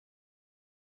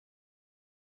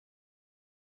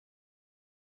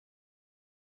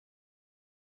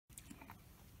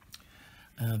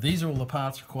These are all the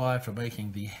parts required for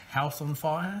making the house on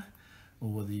fire,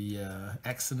 or the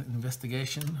accident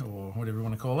investigation, or whatever you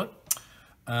want to call it.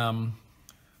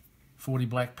 40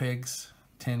 black pegs,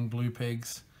 10 blue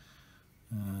pegs,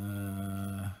 8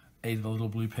 of the little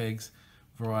blue pegs,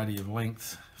 variety of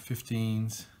lengths,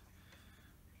 15s,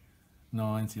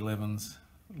 9s, 11s,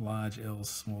 large L's,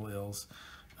 small L's,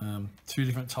 2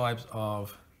 different types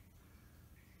of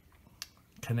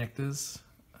connectors.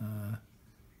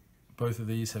 Both of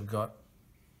these have got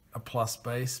a plus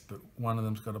base, but one of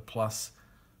them's got a plus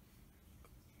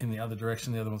in the other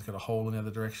direction, the other one's got a hole in the other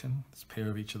direction. There's a pair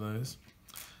of each of those.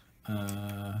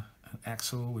 An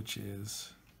axle, which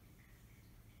is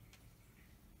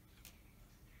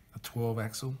a 12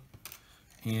 axle,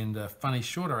 and a funny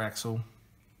shorter axle,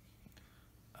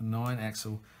 a 9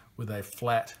 axle with a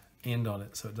flat end on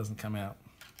it so it doesn't come out.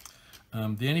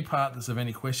 The only part that's of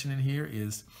any question in here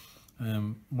is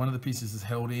one of the pieces is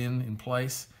held in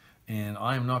place, and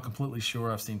I am not completely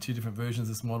sure. I've seen 2 different versions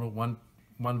of this model. One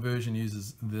version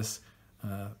uses this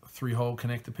 3-hole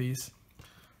connector piece.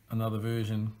 Another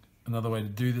way to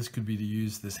do this could be to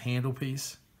use this handle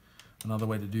piece. Another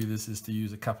way to do this is to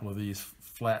use a couple of these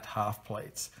flat half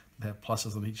plates that have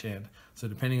pluses on each end. So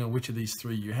depending on which of these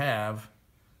 3 you have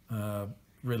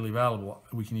readily available,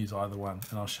 we can use either one,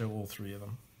 and I'll show all 3 of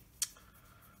them.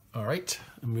 All right,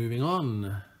 moving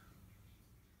on.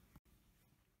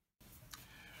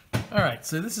 All right,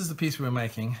 so this is the piece we're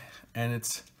making, and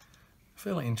it's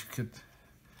fairly intricate.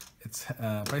 It's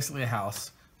basically a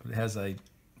house, but it has a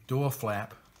door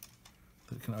flap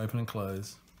that can open and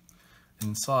close.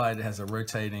 Inside it has a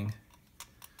rotating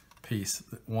piece.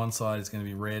 One side is going to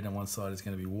be red and one side is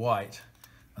going to be white,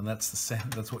 and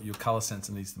that's what your color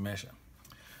sensor needs to measure.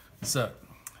 So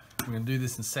we're going to do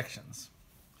this in sections.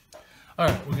 All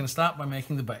right, we're going to start by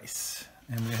making the base,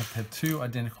 and we have to have 2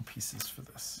 identical pieces for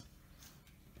this.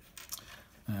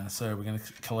 So we're going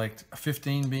to collect a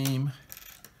 15 beam,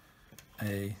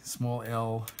 a small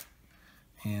L,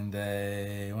 and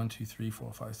a 1, 2, 3,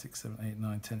 4, 5, 6, 7, 8,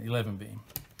 9, 10, 11 beam.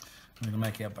 We're going to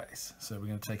make our base. So we're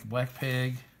going to take a black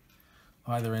peg,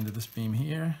 either end of this beam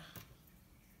here.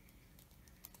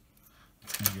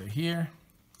 It's going to go here.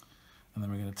 And then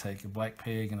we're going to take a black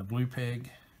peg and a blue peg.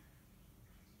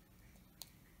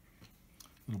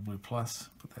 Little blue plus,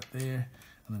 put that there,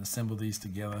 and then assemble these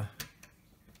together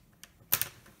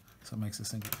so it makes a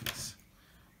single piece.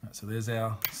 All right, so there's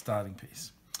our starting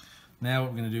piece. Now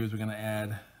what we're going to do is we're going to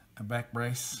add a back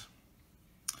brace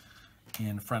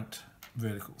and front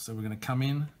vertical. So we're going to come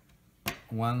in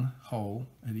 1 hole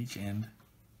at each end.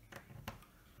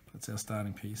 That's our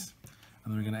starting piece.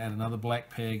 And then we're going to add another black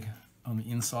peg on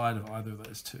the inside of either of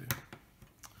those 2.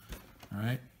 All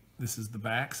right, this is the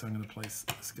back, so I'm going to place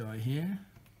this guy here.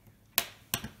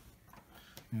 I'm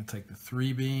going to take the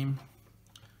 3 beam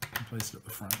and place it at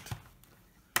the front.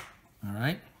 All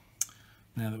right,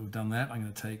 now that we've done that, I'm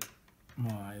going to take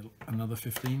another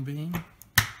 15 beam.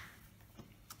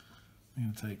 I'm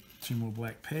going to take 2 more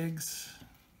black pegs.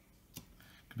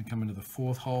 I'm going to come into the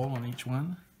 4th hole on each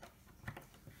one.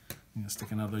 I'm going to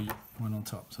stick another one on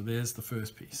top. So there's the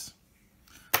first piece.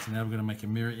 So now we're going to make a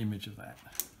mirror image of that.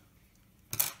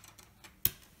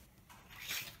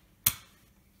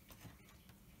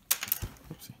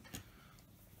 Oopsie.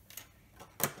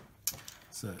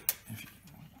 So if you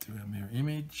do our mirror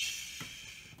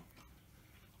image,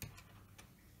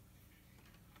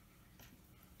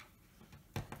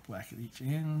 black at each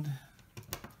end,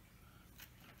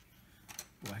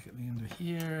 black at the end of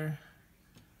here,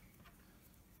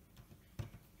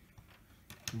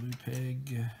 blue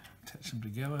peg, attach them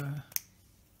together.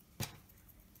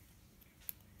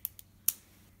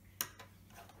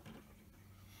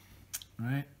 All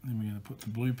right, then we're going to put the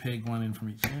blue peg one in from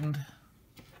each end,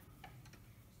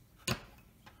 and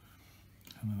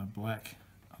then a black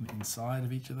on the inside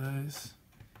of each of those.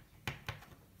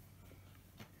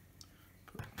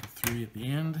 Put the 3 at the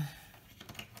end.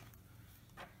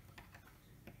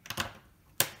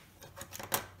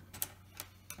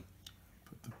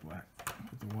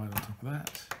 Put the white on top of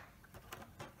that.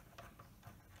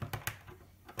 A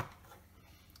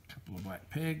couple of black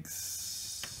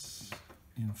pegs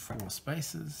in 4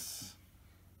 spaces.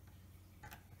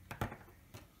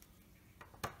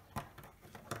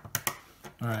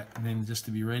 All right, and then just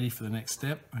to be ready for the next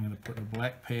step, I'm going to put a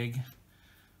black peg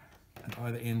at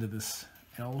either end of this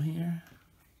L here.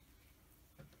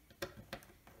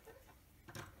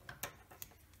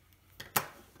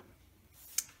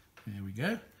 There we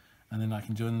go. And then I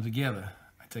can join them together.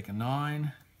 I take a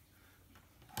 9.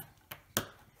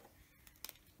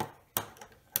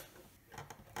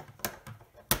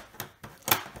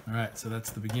 All right, so that's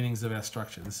the beginnings of our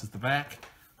structure. This is the back,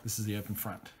 This is the open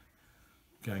front.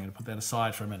 Okay, I'm going to put that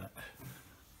aside for a minute.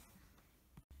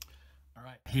 All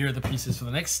right, here are the pieces for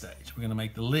the next stage. We're going to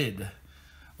make the lid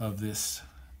of this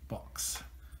box.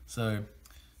 So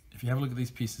if you have a look at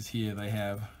these pieces here, they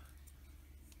have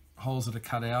holes that are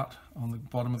cut out on the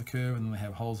bottom of the curve, and then they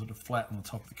have holes that are flat on the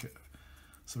top of the curve.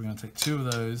 So we're going to take two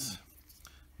of those.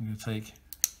 I'm going to take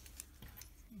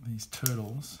these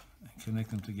turtles and connect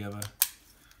them together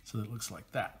so that it looks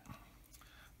like that.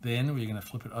 Then we're going to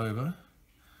flip it over,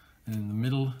 and in the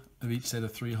middle of each set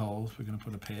of 3 holes we're going to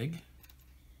put a peg,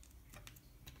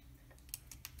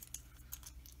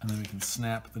 and then we can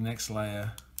snap the next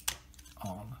layer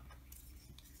on.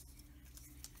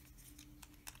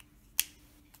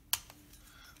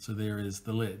 So there is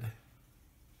the lid.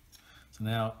 So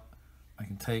now I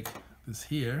can take this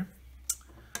here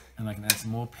and I can add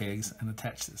some more pegs and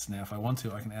attach this. Now if I want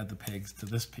to, I can add the pegs to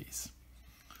this piece.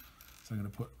 So I'm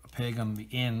going to put a peg on the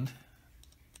end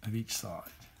of each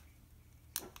side.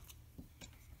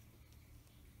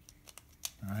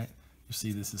 All right, you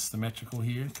see this is symmetrical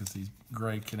here because these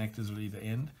gray connectors are at either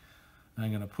end. And I'm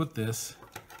going to put this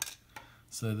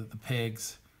so that the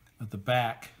pegs at the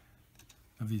back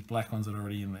of these black ones that are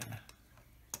already in there.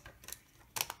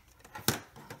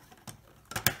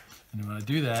 And when I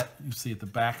do that, you see at the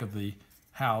back of the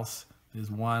house, there's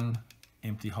one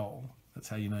empty hole. That's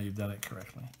how you know you've done it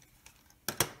correctly.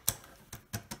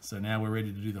 So now we're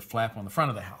ready to do the flap on the front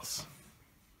of the house.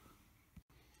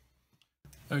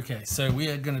 Okay, so we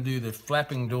are going to do the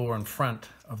flapping door in front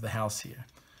of the house here.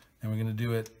 And we're going to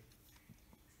do it,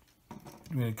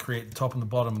 we're going to create the top and the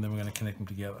bottom, and then we're going to connect them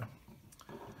together.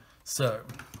 So,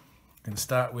 I'm going to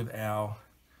start with our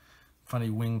funny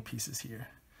wing pieces here.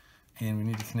 And we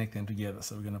need to connect them together.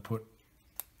 So we're going to put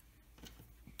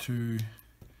 2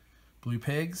 blue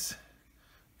pegs.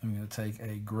 And we're going to take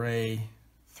a gray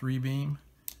 3-beam,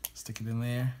 stick it in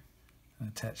there, and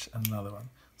attach another one.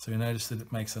 So you notice that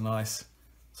it makes a nice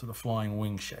sort of flying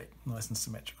wing shape, nice and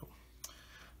symmetrical.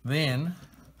 Then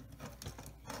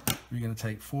we're going to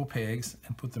take 4 pegs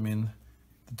and put them in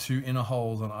the 2 inner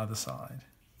holes on either side.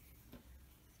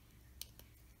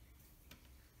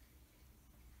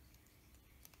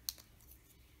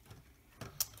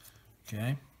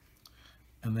 Okay,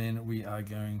 and then we are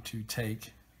going to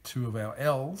take 2 of our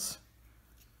L's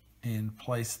and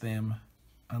place them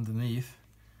underneath.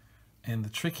 And the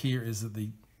trick here is that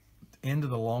the end of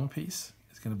the long piece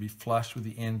is going to be flush with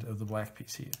the end of the black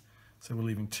piece here. So we're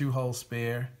leaving 2 holes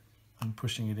spare and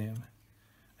pushing it in.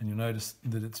 And you'll notice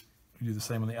that we do the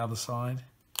same on the other side.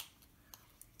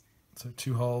 So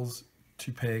 2 holes,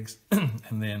 2 pegs,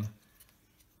 and then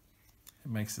it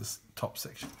makes this top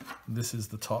section. This is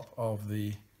the top of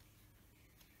the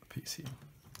piece here.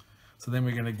 So then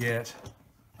we're going to get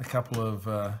a couple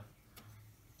of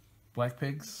black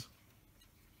pegs.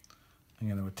 I'm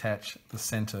going to attach the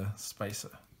center spacer,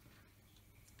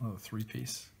 another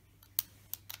 3-piece.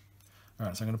 All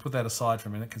right, so I'm going to put that aside for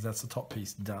a minute because that's the top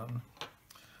piece done.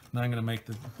 Now I'm going to make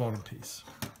the bottom piece.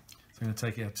 So I'm going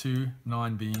to take our 2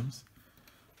 9-beams,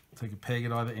 take a peg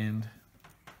at either end,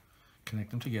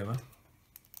 connect them together.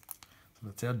 So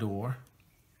that's our door.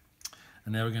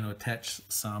 And now we're going to attach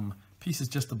some pieces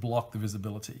just to block the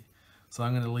visibility. So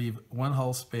I'm going to leave 1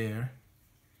 hole spare,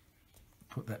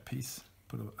 put that piece,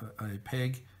 put a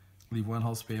peg, leave 1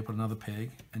 hole spare, put another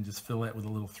peg, and just fill that with a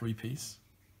little 3-piece.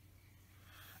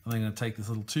 And then I'm going to take this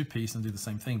little 2-piece and do the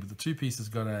same thing, but the 2-piece has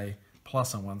got a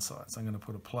plus on one side. So I'm going to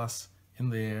put a plus in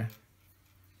there.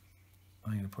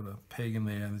 I'm going to put a peg in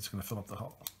there, and it's going to fill up the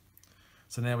hole.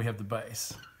 So now we have the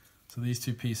base. So these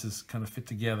 2 pieces kind of fit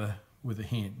together with a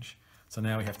hinge. So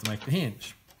now we have to make the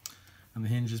hinge. And the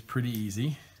hinge is pretty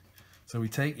easy. So we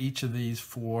take each of these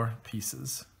 4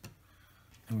 pieces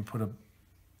and we put a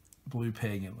blue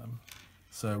peg in them.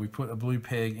 So we put a blue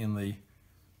peg in the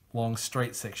long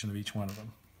straight section of each one of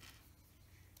them.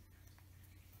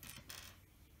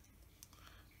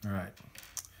 All right.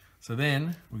 So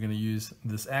then we're going to use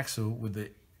this axle with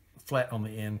the flat on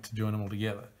the end to join them all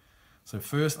together. So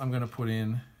first I'm going to put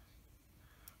in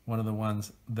one of the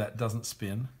ones that doesn't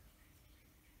spin.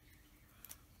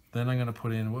 Then I'm going to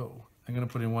put in, I'm going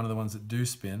to put in one of the ones that do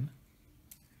spin.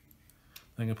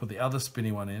 Then I'm going to put the other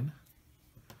spinny one in.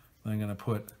 Then I'm going to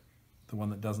put the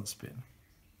one that doesn't spin.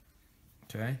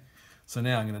 Okay, so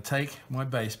now I'm going to take my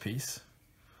base piece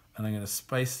and I'm going to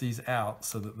space these out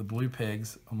so that the blue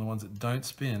pegs on the ones that don't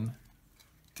spin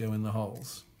go in the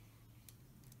holes.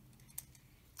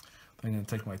 Then I'm going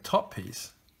to take my top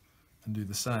piece and do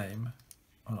the same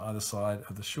on either side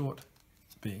of the short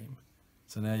beam.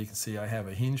 So now you can see I have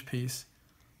a hinge piece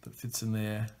that fits in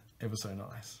there ever so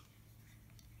nice.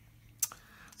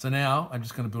 So now I'm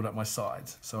just going to build up my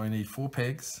sides. So I need 4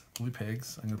 pegs, blue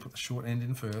pegs. I'm going to put the short end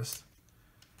in first,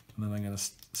 and then I'm going to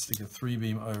stick a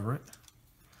 3-beam over it.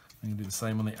 I'm going to do the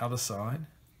same on the other side.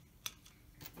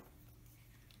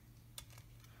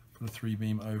 Put a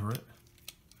 3-beam over it.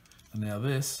 And now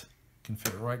this can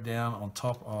fit right down on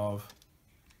top of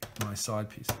my side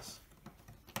pieces.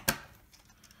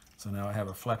 So now I have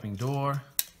a flapping door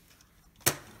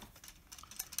that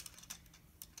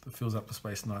fills up the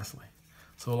space nicely.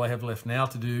 So all I have left now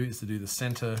to do is to do the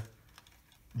center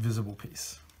visible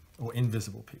piece or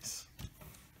invisible piece.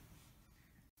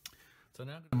 So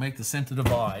now I'm going to make the center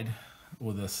divide,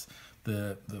 or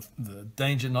the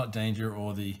danger not danger,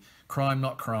 or the crime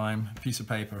not crime piece of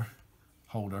paper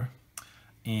holder.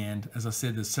 And as I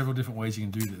said, there's several different ways you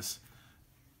can do this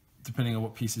depending on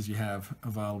what pieces you have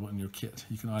available in your kit.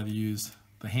 You can either use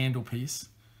the handle piece,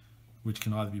 which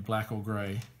can either be black or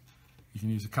gray. You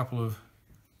can use a couple of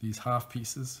these half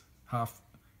pieces, half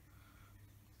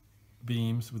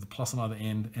beams with a plus on either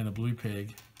end and a blue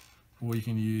peg, or you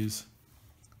can use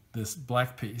this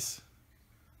black piece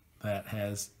that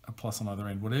has a plus on either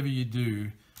end. Whatever you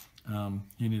do,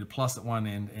 you need a plus at one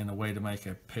end and a way to make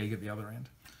a peg at the other end.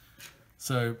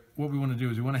 So what we want to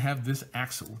do is we want to have this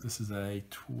axle, this is a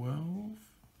 12,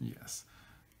 yes,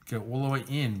 go all the way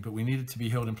in, but we need it to be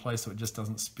held in place so it just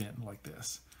doesn't spin like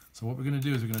this. So what we're going to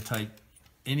do is we're going to take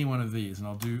any one of these, and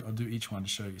I'll do each one to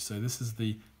show you. So this is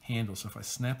the handle, so if I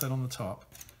snap that on the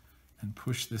top and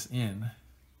push this in,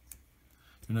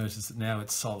 you'll notice that now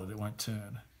it's solid, it won't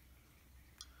turn.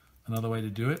 Another way to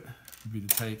do it would be to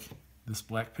take this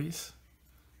black piece,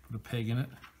 put a peg in it,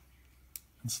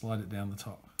 and slide it down the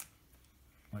top,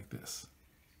 like this.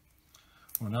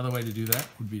 Or another way to do that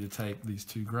would be to take these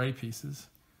 2 gray pieces,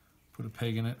 put a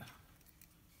peg in it,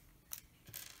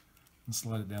 and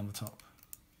slide it down the top.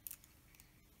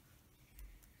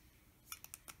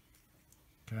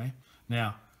 Okay,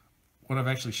 now what I've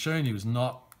actually shown you is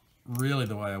not really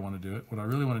the way I want to do it. What I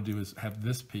really want to do is have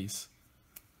this piece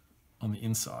on the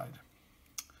inside.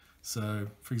 So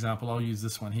for example, I'll use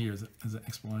this one here as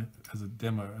a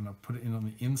demo, and I'll put it in on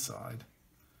the inside,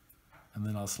 and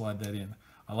then I'll slide that in.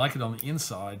 I like it on the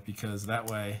inside because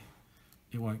that way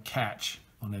it won't catch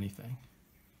on anything.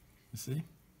 You see?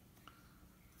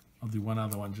 I'll do one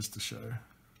other one just to show.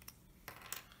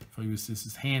 If I use this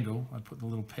as handle, I put the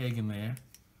little peg in there,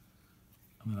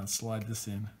 and then I'll slide this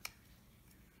in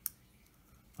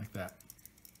like that.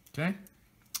 Okay?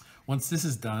 Once this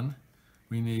is done,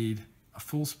 we need a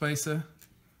full spacer,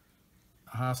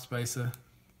 a half spacer,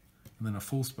 and then a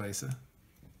full spacer.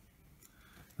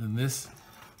 Then this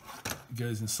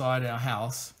goes inside our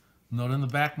house, not in the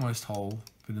backmost hole,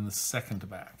 but in the second to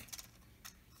back.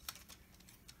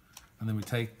 And then we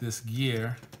take this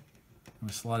gear and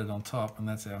we slide it on top, and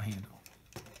that's our handle.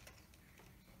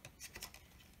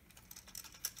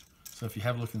 So if you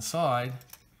have a look inside,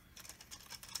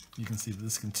 you can see that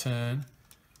this can turn.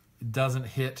 It doesn't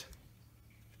hit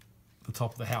the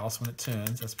top of the house when it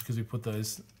turns. That's because we put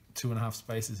those 2.5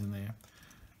 spaces in there.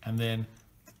 And then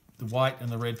the white and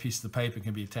the red piece of the paper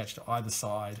can be attached to either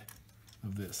side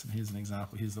of this. And here's an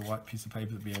example. Here's the white piece of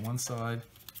paper that will be on one side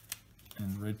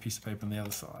and the red piece of paper on the other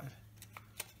side.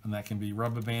 And that can be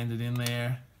rubber banded in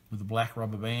there with a black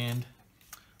rubber band,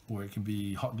 or it can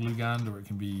be hot glue gunned, or it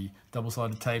can be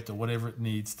double-sided taped, or whatever it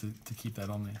needs to keep that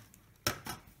on there.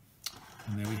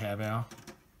 And there we have our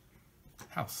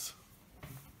house.